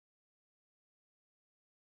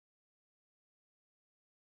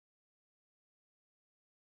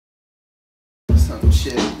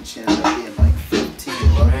shit. She ended up being like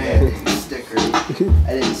 15 stickers.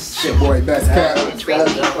 I didn't shit. Boy, that's cat. She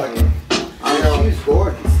was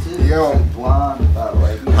gorgeous too. Yo. Blonde, about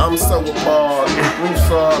like. I'm so appalled. Roof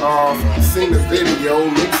sawed off. Seen the video.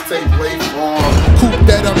 Mixtape way far. Coop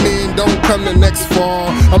that I'm in. Don't come the next fall.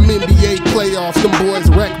 I'm NBA playoffs. Them boys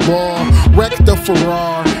wreck ball. Wreck the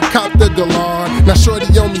Ferrari. Cop the Galar. Now shorty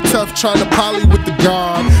on me tough. Trying to poly with the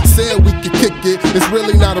guard. Said we could kick it. It's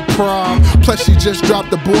really not a problem. Plus she just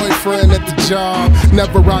dropped a boyfriend at the job.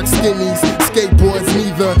 Never rock skinnies. Skateboards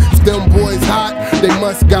neither. If them boys hot, they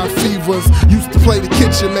must got fevers. Used to play the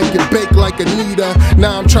kitchen, make it bake like Anita.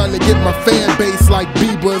 Now I'm trying to get my fan base like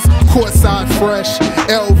Bieber's. Courtside fresh,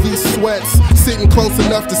 LV sweats. Sitting close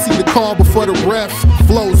enough to see the car before the ref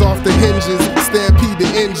flows off the hinges. Stampede the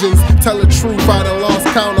engines. Tell the truth, I done lost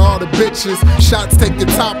count of all the bitches. Shots take your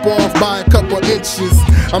top off by a couple inches.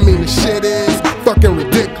 I mean the shit is fucking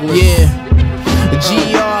ridiculous. Yeah,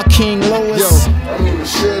 GR King Lois. Yo, I mean the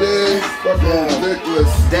shit is fucking ridiculous.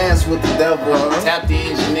 Dance with the devil. Tap the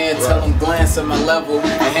engineer, tell him glance at my level.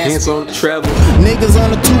 Hands on the treble. Niggas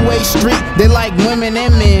on the two-way street, they like women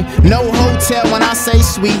and men. No hotel when I say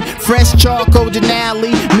sweet. Fresh charcoal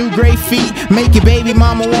Denali, new gray feet. Make your baby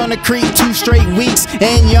mama wanna creep 2 straight weeks.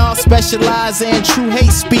 And y'all specialize in true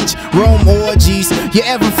hate speech. Rome orgies, you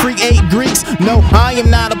ever freak 8 Greeks? No, I am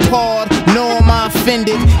not appalled, nor am I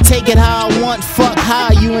offended. Take it how I want, fuck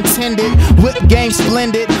how you intended. Whip game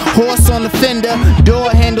splendid, horse on the fender.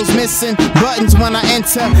 Door handles missing, buttons when I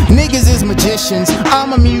enter. Niggas is magicians,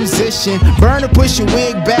 I'm a musician. Burn or push your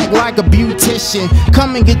wig back like a beautician.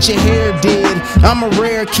 Come and get your hair did, I'm a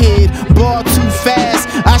rare kid. Ball too fast,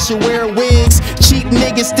 I should wear wigs. Cheap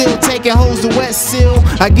niggas still taking hoes to wet seal.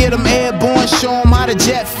 I get them airborne, show them how the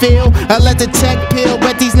jet feel. I let the tech pill,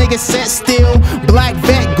 bet these niggas set still. Black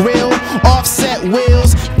vet grill, offset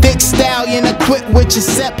wheels. Thick stallion equipped with your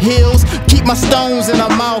sep heels. Keep my stones in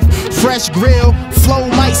my mouth, fresh grill. Flow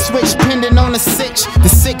might switch, depending on the sitch. The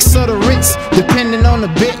 6 or the Ritz, depending on the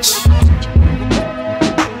bitch.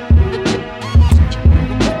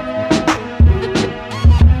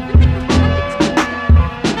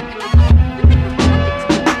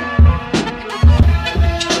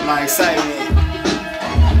 My excitement.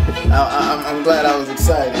 I'm glad I was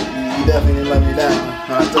excited. You definitely let me down.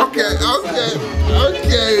 Okay, man.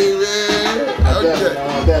 Okay.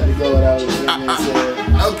 I definitely go what I was saying.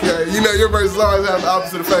 Okay, you know your verses always have the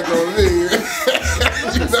opposite effect on me.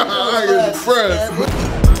 You know how I get expressed.